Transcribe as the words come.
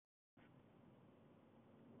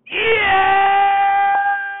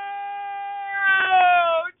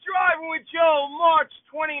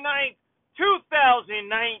29th, 2019.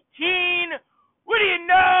 What do you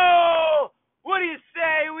know? What do you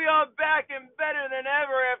say? We are back and better than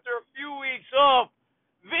ever after a few weeks off.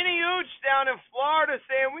 Vinny Ooch down in Florida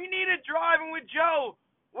saying, we need a driving with Joe.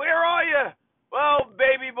 Where are you? Well,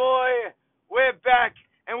 baby boy, we're back,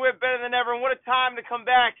 and we're better than ever. And what a time to come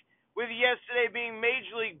back with yesterday being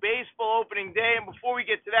Major League Baseball opening day. And before we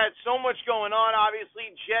get to that, so much going on,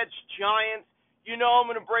 obviously. Jets, Giants. You know I'm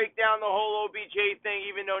going to break down the whole OBJ thing,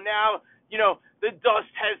 even though now, the dust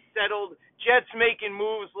has settled. Jets making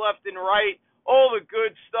moves left and right. All the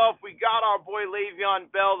good stuff. We got our boy Le'Veon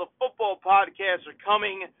Bell. The football podcasts are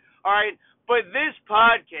coming. All right. But this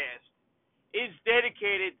podcast is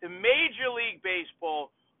dedicated to Major League Baseball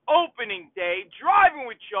opening day. Driving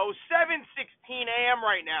with Joe, 7:16 a.m.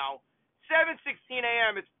 right now. 7:16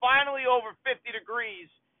 a.m. It's finally over 50 degrees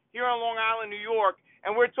here on Long Island, New York.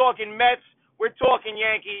 And we're talking Mets. We're talking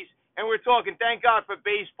Yankees. And we're talking, thank God for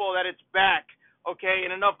baseball that it's back. Okay.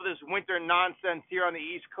 And enough of this winter nonsense here on the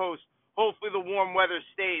East Coast. Hopefully the warm weather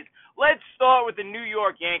stays. Let's start with the New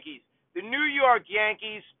York Yankees. The New York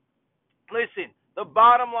Yankees, listen, the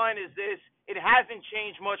bottom line is this. It hasn't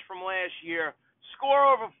changed much from last year. Score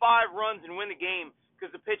over 5 runs and win the game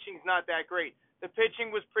because the pitching's not that great. The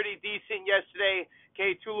pitching was pretty decent yesterday.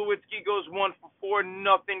 Okay, Tulowitzki goes 1 for 4,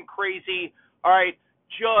 nothing crazy. All right,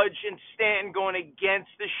 Judge and Stanton going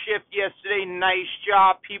against the shift yesterday. Nice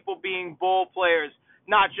job, people being ball players,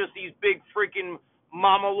 not just these big freaking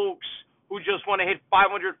mamalukes who just want to hit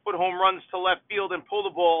 500-foot home runs to left field and pull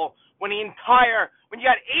the ball when you got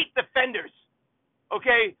 8 defenders,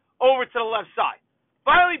 okay, over to the left side.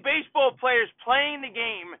 Finally, baseball players playing the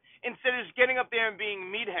game instead of just getting up there and being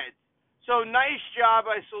meatheads. So nice job.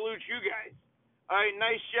 I salute you guys. All right,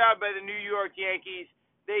 nice job by the New York Yankees.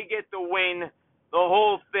 They get the win, the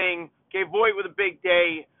whole thing. Okay, Voit with a big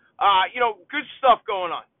day. Good stuff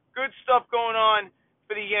going on. Good stuff going on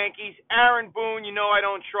for the Yankees. Aaron Boone, I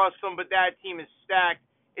don't trust him, but that team is stacked.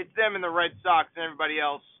 It's them and the Red Sox and everybody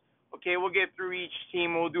else. Okay, we'll get through each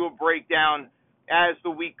team. We'll do a breakdown as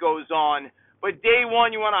the week goes on. But day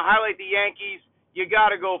one, you want to highlight the Yankees, you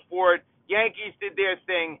got to go for it. Yankees did their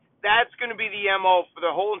thing. That's going to be the MO for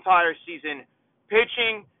the whole entire season.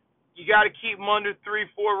 Pitching, you got to keep them under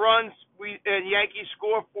 3-4 runs. The Yankees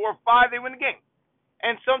score 4 or 5, they win the game.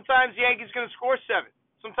 And sometimes the Yankees are going to score 7.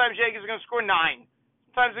 Sometimes the Yankees are going to score 9.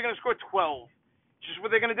 Sometimes they're going to score 12. It's just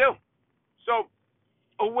what they're going to do. So,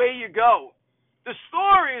 away you go. The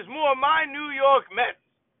story is more my New York Mets.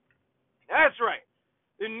 That's right.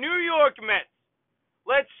 The New York Mets.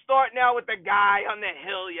 Let's start now with the guy on the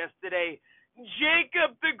hill yesterday.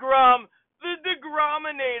 Jacob deGrom, the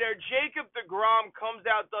DeGrominator. Jacob deGrom comes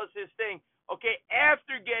out, does his thing. Okay,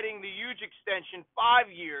 after getting the huge extension, 5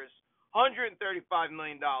 years, $135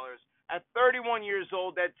 million. At 31 years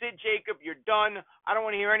old, that's it, Jacob. You're done. I don't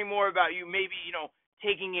want to hear any more about you maybe,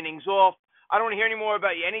 taking innings off. I don't want to hear any more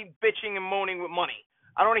about you, any bitching and moaning with money.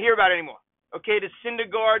 I don't want to hear about it anymore. Okay, does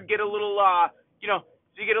Syndergaard get a little,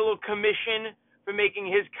 does he get a little commission for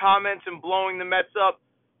making his comments and blowing the Mets up,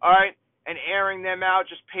 all right, and airing them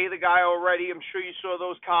out? Just pay the guy already. I'm sure you saw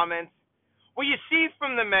those comments. What you see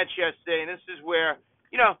from the Mets yesterday, and this is where,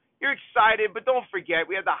 you're excited, but don't forget,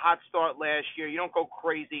 we had the hot start last year. You don't go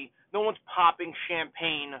crazy. No one's popping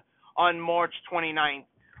champagne on March 29th,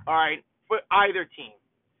 all right, for either team.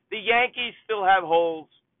 The Yankees still have holes.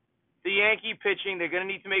 The Yankee pitching, they're going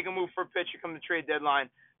to need to make a move for a pitcher come the trade deadline.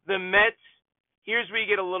 The Mets, here's where you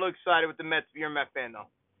get a little excited with the Mets if you're a Met fan,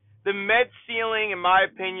 though. The Mets ceiling, in my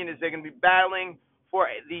opinion, is they're going to be battling for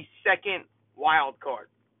the second wild card.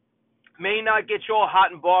 May not get you all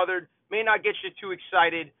hot and bothered, may not get you too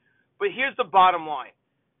excited, but here's the bottom line.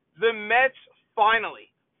 The Mets finally,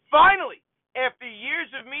 after years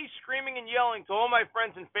of me screaming and yelling to all my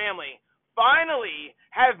friends and family, finally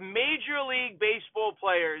have Major League Baseball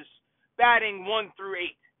players batting 1 through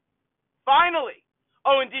 8. Finally.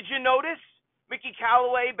 Oh, and did you notice Mickey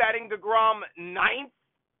Callaway batting DeGrom 9th,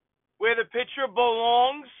 where the pitcher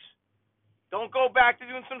belongs? Don't go back to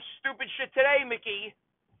doing some stupid shit today, Mickey.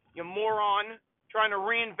 You moron. Trying to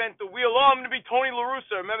reinvent the wheel. Oh, I'm going to be Tony La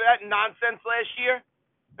Russa. Remember that nonsense last year?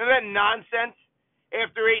 Remember that nonsense?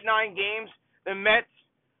 After 8-9 games, the Mets,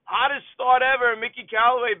 hottest start ever, Mickey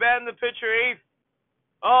Callaway batting the pitcher 8th.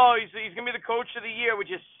 Oh, he's going to be the coach of the year.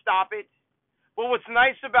 Would you stop it? Well, what's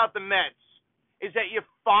nice about the Mets is that you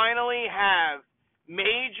finally have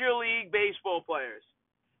Major League Baseball players.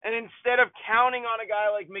 And instead of counting on a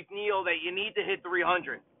guy like McNeil that you need to hit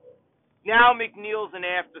 300, now McNeil's an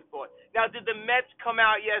afterthought. Now, did the Mets come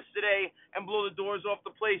out yesterday and blow the doors off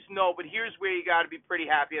the place? No, but here's where you got to be pretty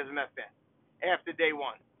happy as a Mets fan after day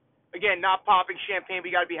one. Again, not popping champagne, but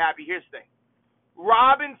you got to be happy. Here's the thing.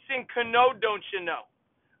 Robinson Cano, don't you know?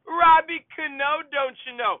 Robbie Cano, don't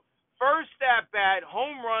you know? First at bat,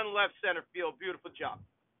 home run, left center field. Beautiful job.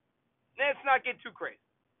 Let's not get too crazy.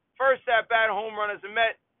 First at bat, home run as a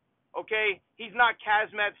Met. Okay? He's not Kaz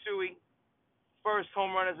Matsui. First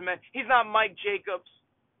home run as a Met. He's not Mike Jacobs.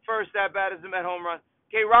 First at bat as a Met home run.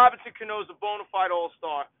 Okay, Robinson Cano's a bona fide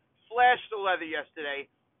all-star. Flashed the leather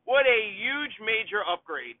yesterday. What a huge major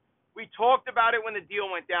upgrade. We talked about it when the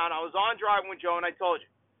deal went down. I was on driving with Joe, and I told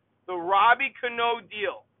you. The Robbie Cano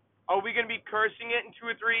deal. Are we going to be cursing it in 2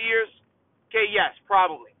 or 3 years? Okay, yes,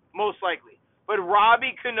 probably. Most likely. But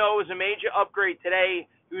Robbie Cano is a major upgrade today.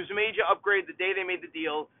 He was a major upgrade the day they made the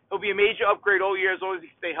deal. He'll be a major upgrade all year as long as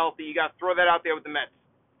he stay healthy. You got to throw that out there with the Mets.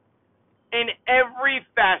 In every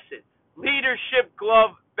facet. Leadership,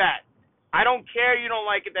 glove, bat. I don't care you don't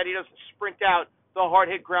like it that he doesn't sprint out the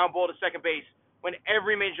hard-hit ground ball to second base when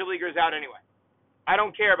every major leaguer is out anyway. I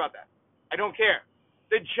don't care about that. I don't care.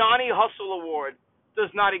 The Johnny Hustle Award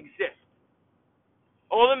does not exist.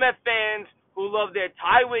 All the Met fans who love their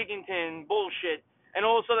Ty Wigginton bullshit and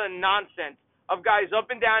also the nonsense of guys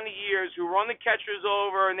up and down the years who run the catchers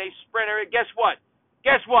over and they sprinter it, guess what?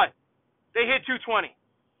 Guess what? They hit 220.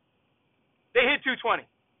 They hit 220.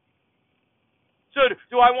 So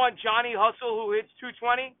do I want Johnny Hustle who hits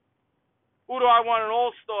 220? Who do I want an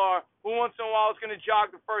all-star who once in a while is going to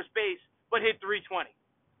jog to first base but hit 320?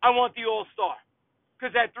 I want the all-star.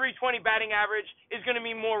 Because that 320 batting average is going to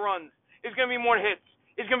mean more runs. It's going to be more hits.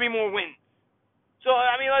 It's going to be more wins. So,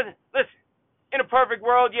 I mean, listen. In a perfect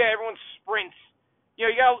world, yeah, everyone sprints. You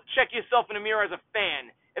know, you got to check yourself in the mirror as a fan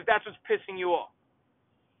if that's what's pissing you off.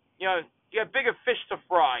 You know, you got bigger fish to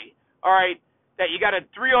fry, all right, that you got a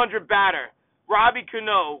 300 batter, Robbie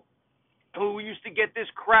Cano, who used to get this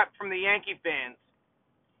crap from the Yankee fans,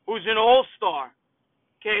 who's an all-star,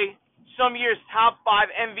 okay, some years top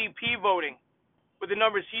 5 MVP voting, with the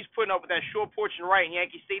numbers he's putting up with that short porch and right in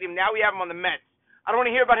Yankee Stadium. Now we have him on the Mets. I don't want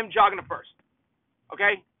to hear about him jogging to first.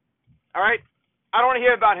 Okay? All right? I don't want to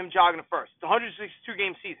hear about him jogging to first. It's a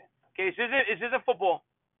 162-game season. Okay? This isn't football.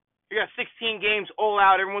 You got 16 games all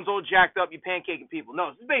out. Everyone's all jacked up. You're pancaking people.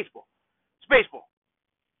 No, this is baseball. It's baseball.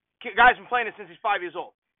 Guy's been playing it since he's 5 years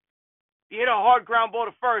old. You hit a hard ground ball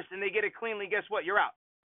to first and they get it cleanly, guess what? You're out.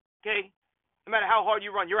 Okay? No matter how hard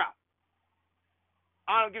you run, you're out.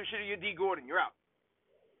 I don't give a shit if you're D. Gordon. You're out.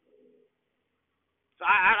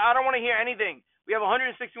 I don't want to hear anything. We have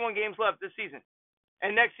 161 games left this season.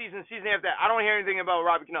 And next season, season after that, I don't want to hear anything about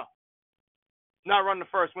Robbie Cano. Not running the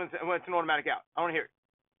first when it's an automatic out. I don't want to hear it.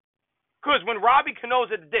 Because when Robbie Cano's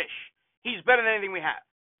at the dish, he's better than anything we have.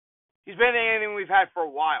 He's better than anything we've had for a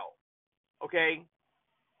while. Okay?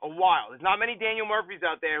 A while. There's not many Daniel Murphys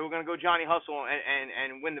out there who are going to go Johnny Hustle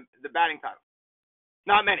and win the batting title.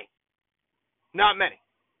 Not many. Not many.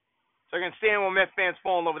 So I can stand when Met fans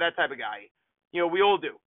fall in love with that type of guy. You know, we all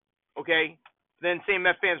do, okay? Then same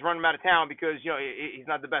Met fans run him out of town because, you know, he's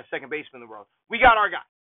not the best second baseman in the world. We got our guy,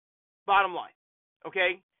 bottom line,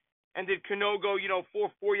 okay? And did Cano go,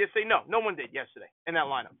 4-4 yesterday? No, no one did yesterday in that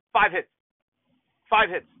lineup. 5 hits. 5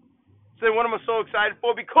 hits. So then what am I so excited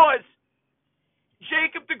for? Because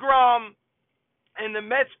Jacob deGrom and the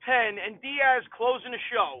Mets pen and Diaz closing the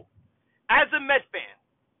show. As a Met fan,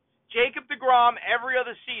 Jacob deGrom every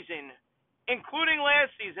other season, including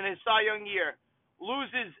last season, his Cy Young year,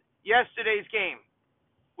 loses yesterday's game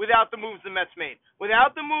without the moves the Mets made.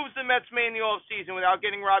 Without the moves the Mets made in the offseason, without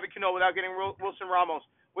getting Robbie Cano, without getting Wilson Ramos,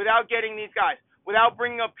 without getting these guys, without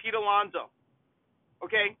bringing up Pete Alonso,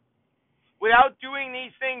 okay? Without doing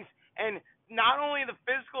these things, and not only the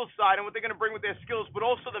physical side and what they're going to bring with their skills, but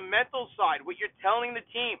also the mental side, what you're telling the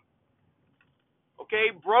team.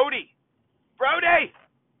 Okay, Brody,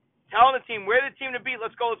 telling the team, we're the team to beat,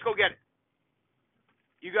 let's go get it.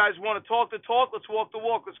 You guys want to talk the talk? Let's walk the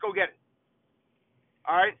walk. Let's go get it.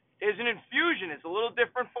 All right? There's an infusion. It's a little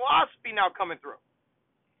different philosophy now coming through.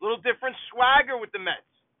 A little different swagger with the Mets.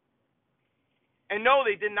 And no,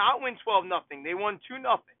 they did not win 12-0. They won 2-0.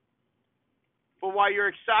 But why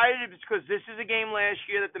you're excited is because this is a game last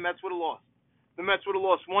year that the Mets would have lost. The Mets would have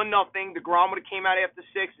lost 1-0. DeGrom would have came out after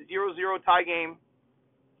 6, a 0-0 tie game.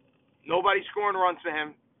 Nobody scoring runs for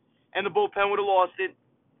him. And the bullpen would have lost it.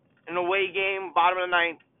 An away game, bottom of the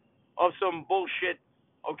ninth, of some bullshit,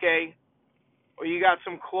 okay? Or you got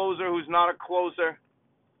some closer who's not a closer.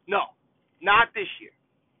 No, not this year.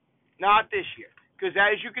 Not this year. Because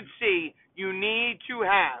as you can see, you need to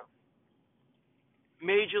have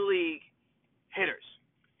major league hitters.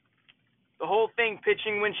 The whole thing,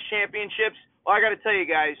 pitching wins championships. Well, I got to tell you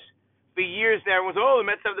guys, for years now, everyone's, the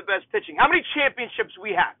Mets have the best pitching. How many championships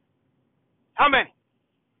we have? How many?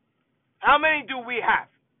 How many do we have?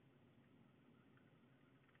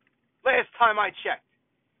 Last time I checked.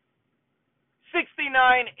 69,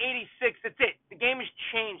 86, that's it. The game has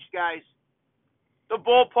changed, guys. The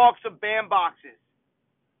ballparks are bandboxes.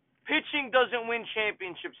 Pitching doesn't win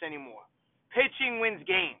championships anymore. Pitching wins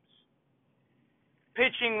games.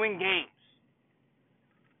 Pitching wins games.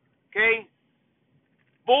 Okay?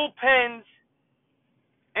 Bullpens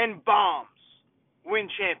and bombs win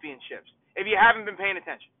championships. If you haven't been paying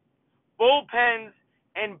attention. Bullpens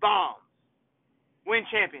and bombs win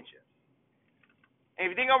championships. And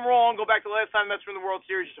if you think I'm wrong, go back to the last time the Mets were in the World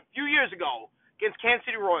Series just a few years ago against Kansas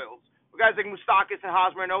City Royals with guys like Moustakas and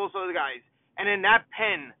Hosmer and all those other guys. And then that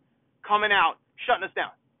pen coming out, shutting us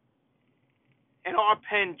down. And our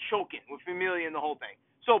pen choking with Familia and the whole thing.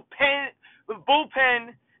 So with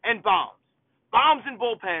bullpen and bombs. Bombs and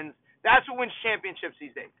bullpens, that's what wins championships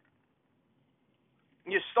these days.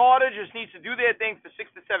 And your starter just needs to do their thing for 6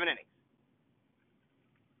 to 7 innings.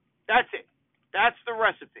 That's it. That's the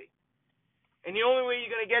recipe. And the only way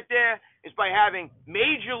you're going to get there is by having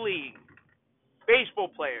Major League Baseball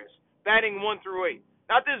players batting 1 through 8.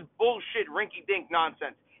 Not this bullshit rinky-dink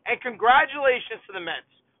nonsense. And congratulations to the Mets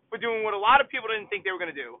for doing what a lot of people didn't think they were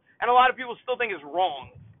going to do, and a lot of people still think is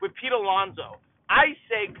wrong, with Pete Alonso. I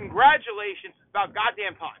say congratulations. It's about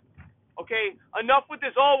goddamn time. Okay? Enough with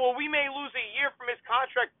this. Oh, well, we may lose a year from his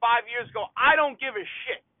contract 5 years ago. I don't give a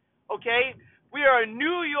shit. Okay? We are a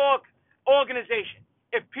New York organization.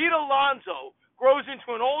 If Pete Alonso grows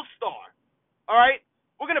into an all-star, all right,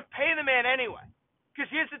 we're going to pay the man anyway.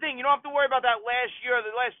 Because here's the thing. You don't have to worry about that last year or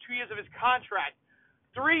the last 2 years of his contract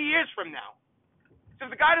 3 years from now. So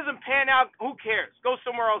if the guy doesn't pan out, who cares? Go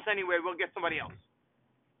somewhere else anyway. We'll get somebody else.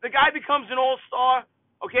 The guy becomes an all-star,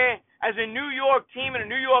 okay, as a New York team and a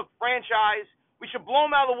New York franchise. We should blow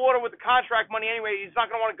him out of the water with the contract money anyway. He's not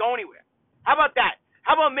going to want to go anywhere. How about that?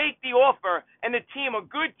 How about make the offer and the team a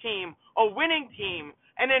good team, a winning team,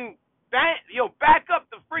 and then back up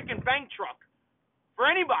the freaking bank truck for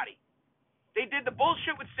anybody. They did the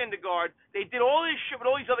bullshit with Syndergaard. They did all this shit with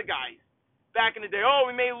all these other guys back in the day. Oh,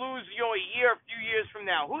 we may lose, a year, a few years from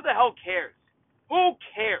now. Who the hell cares? Who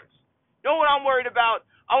cares? You know what I'm worried about?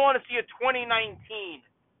 I want to see a 2019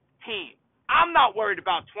 team. I'm not worried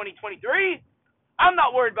about 2023. I'm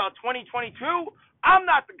not worried about 2022. I'm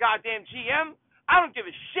not the goddamn GM. I don't give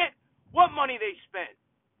a shit what money they spend.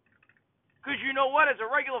 Because you know what? As a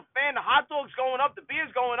regular fan, the hot dog's going up, the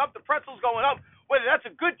beer's going up, the pretzel's going up, whether that's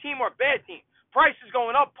a good team or a bad team. Price is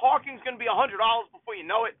going up. Parking's going to be $100 before you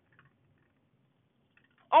know it.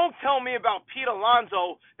 Don't tell me about Pete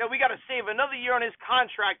Alonso that we got to save another year on his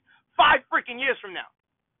contract 5 freaking years from now.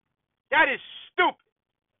 That is stupid.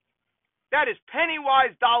 That is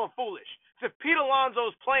penny-wise, dollar-foolish. So if Pete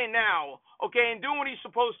Alonso's playing now, okay, and doing what he's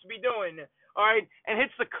supposed to be doing, all right, and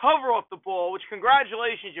hits the cover off the ball, which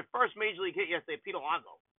congratulations, your first Major League hit yesterday, Pete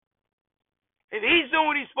Alonso. If he's doing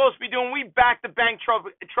what he's supposed to be doing, we back the bank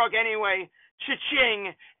truck anyway,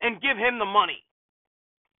 cha-ching, and give him the money.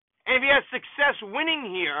 And if he has success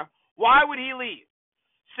winning here, why would he leave?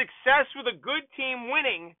 Success with a good team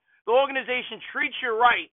winning, the organization treats you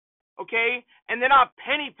right, okay, and they're not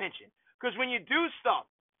penny pinching. Because when you do stuff,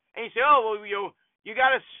 and you say, oh, well, you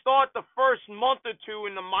got to start the first month or two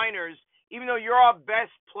in the minors, even though you're our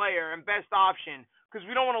best player and best option, because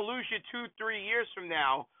we don't want to lose you 2-3 years from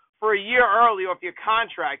now for a year early off your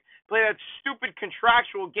contract, play that stupid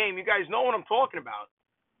contractual game. You guys know what I'm talking about.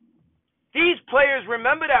 These players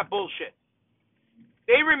remember that bullshit.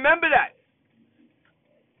 They remember that.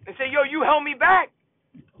 And say, yo, you held me back.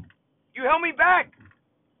 You held me back.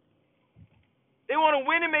 They want to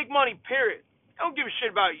win and make money, period. I don't give a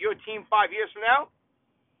shit about your team 5 years from now.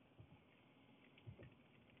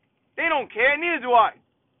 They don't care. Neither do I.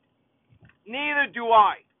 Neither do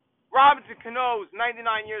I. Robinson Cano's 99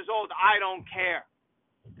 years old. I don't care.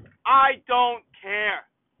 I don't care.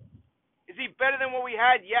 Is he better than what we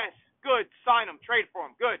had? Yes. Good. Sign him. Trade for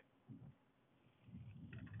him. Good.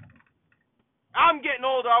 I'm getting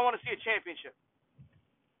older. I want to see a championship.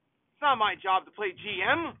 It's not my job to play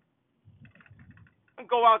GM. I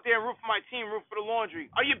go out there and root for my team, root for the laundry.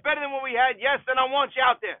 Are you better than what we had? Yes, then I want you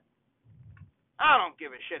out there. I don't give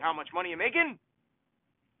a shit how much money you're making.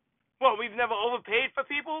 Well, we've never overpaid for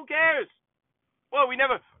people. Who cares? Well, we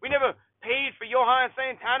never paid for Johan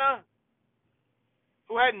Santana,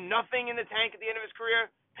 who had nothing in the tank at the end of his career.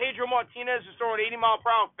 Pedro Martinez is throwing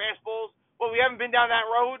 80-mile-per-hour fastballs. Well, we haven't been down that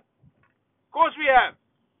road. Of course we have.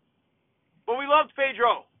 But we loved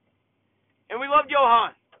Pedro. And we loved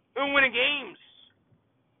Johan. We were winning games.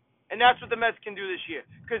 And that's what the Mets can do this year.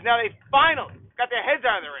 Because now they finally got their heads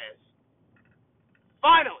out of their ass.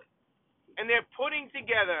 Finally. And they're putting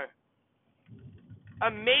together a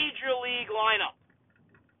major league lineup.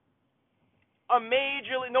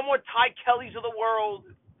 No more Ty Kellys of the world.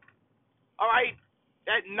 All right?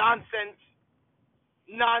 That nonsense.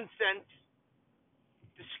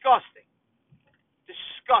 Disgusting.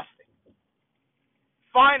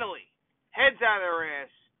 Finally, heads out of their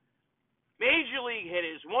ass. Major league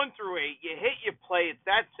hitters, 1 through 8. You hit, you play. It's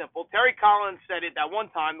that simple. Terry Collins said it that one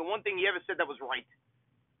time. The one thing he ever said that was right.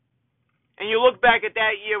 And you look back at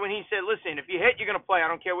that year when he said, listen, if you hit, you're going to play. I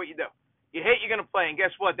don't care what you do. You hit, you're going to play. And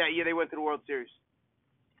guess what? That year they went to the World Series.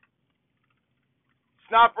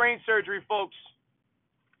 It's not brain surgery, folks.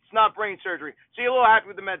 It's not brain surgery. So you're a little happy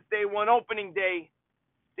with the Mets. Day one, opening day.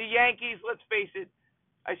 The Yankees, let's face it.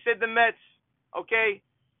 I said the Mets, okay,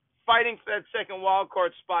 fighting for that second wild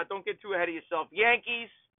card spot. Don't get too ahead of yourself. Yankees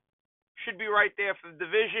should be right there for the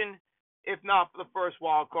division, if not for the first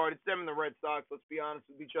wild card. It's them and the Red Sox, let's be honest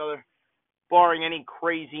with each other, barring any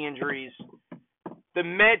crazy injuries. The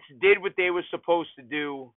Mets did what they were supposed to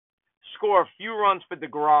do, score a few runs for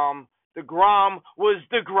DeGrom. DeGrom was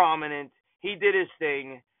DeGrominant. He did his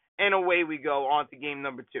thing, and away we go on to game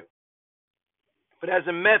number 2. But as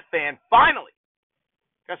a Mets fan, finally,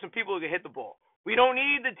 got some people who can hit the ball. We don't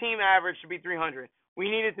need the team average to be 300. We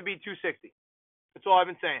need it to be 260. That's all I've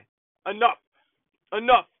been saying. Enough.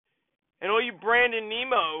 And all you Brandon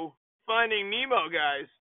Nemo, Finding Nemo guys,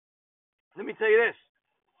 let me tell you this.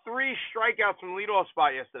 3 strikeouts from the leadoff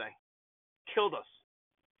spot yesterday. Killed us.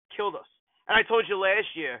 And I told you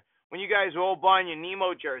last year, when you guys were all buying your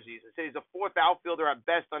Nemo jerseys, I said he's a 4th outfielder at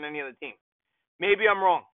best on any other team. Maybe I'm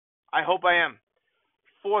wrong. I hope I am.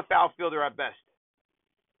 4th outfielder at best.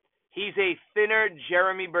 He's a thinner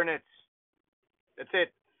Jeremy Burnitz. That's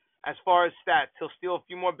it. As far as stats, he'll steal a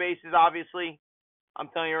few more bases, obviously. I'm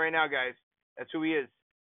telling you right now, guys, that's who he is.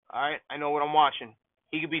 All right? I know what I'm watching.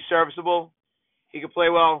 He could be serviceable. He could play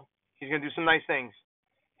well. He's going to do some nice things.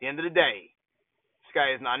 At the end of the day, this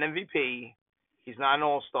guy is not an MVP. He's not an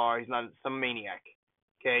all-star. He's not some maniac.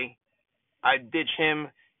 Okay? I ditch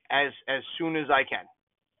him as soon as I can.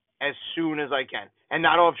 And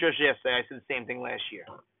not off just yesterday. I said the same thing last year.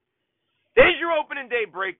 There's your opening day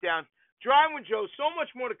breakdown. Driving with Joe. So much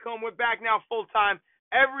more to come. We're back now full time.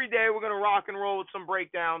 Every day we're going to rock and roll with some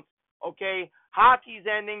breakdowns. Okay? Hockey's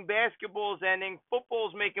ending. Basketball's ending.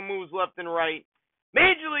 Football's making moves left and right.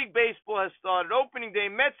 Major League Baseball has started. Opening day.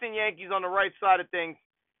 Mets and Yankees on the right side of things.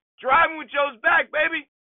 Driving with Joe's back, baby.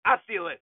 I'll see you later.